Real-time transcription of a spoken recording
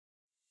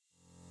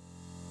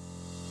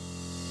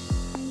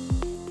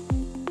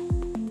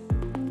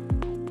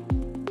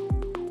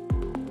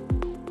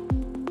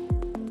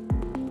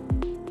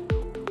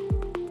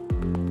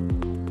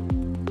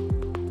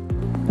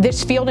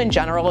This field in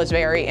general is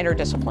very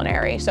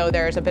interdisciplinary. So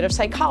there's a bit of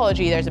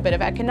psychology, there's a bit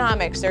of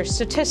economics, there's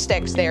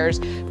statistics,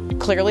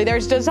 clearly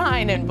there's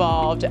design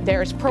involved,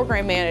 there's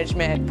program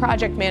management,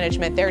 project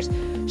management, there's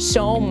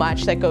so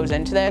much that goes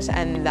into this,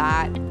 and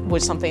that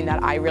was something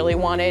that I really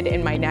wanted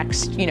in my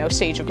next,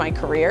 stage of my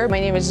career. My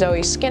name is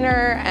Zoe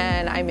Skinner,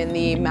 and I'm in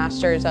the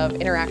Masters of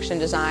Interaction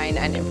Design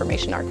and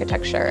Information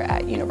Architecture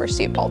at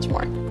University of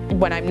Baltimore.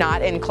 When I'm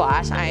not in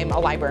class, I'm a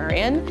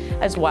librarian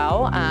as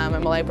well. I'm a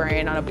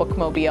librarian on a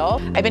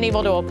bookmobile. I've been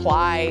able to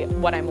apply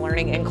what I'm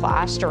learning in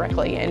class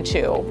directly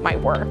into my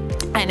work.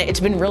 And it's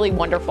been really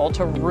wonderful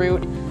to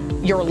root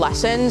your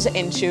lessons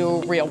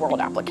into real-world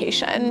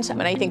applications.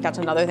 And I think that's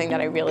another thing that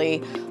I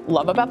really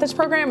love about this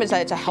program, is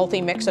that it's a healthy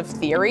mix of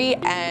theory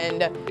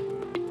and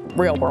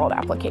real-world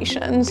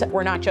applications.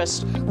 We're not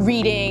just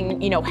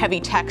reading, heavy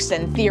text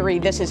and theory.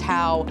 This is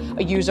how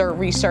a user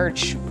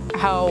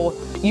how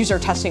user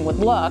testing would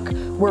look.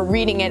 We're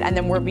reading it, and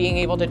then we're being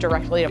able to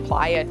directly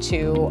apply it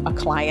to a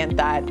client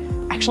that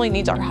actually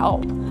needs our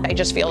help. I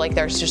just feel like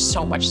there's just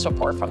so much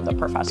support from the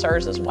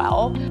professors as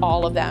well.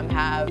 All of them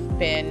have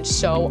been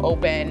so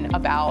open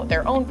about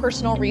their own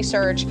personal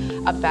research,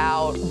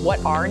 about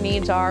what our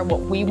needs are,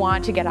 what we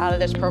want to get out of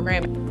this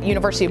program.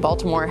 University of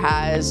Baltimore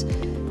has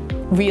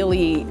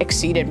really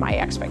exceeded my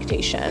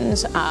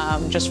expectations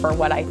just for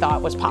what I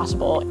thought was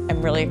possible.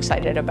 I'm really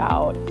excited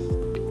about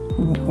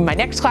my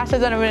next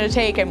classes that I'm going to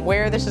take and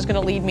where this is going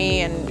to lead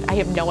me, and I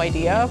have no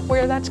idea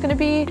where that's going to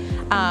be,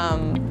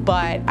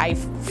 but I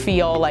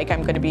feel like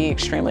I'm going to be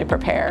extremely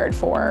prepared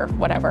for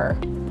whatever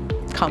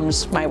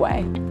comes my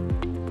way.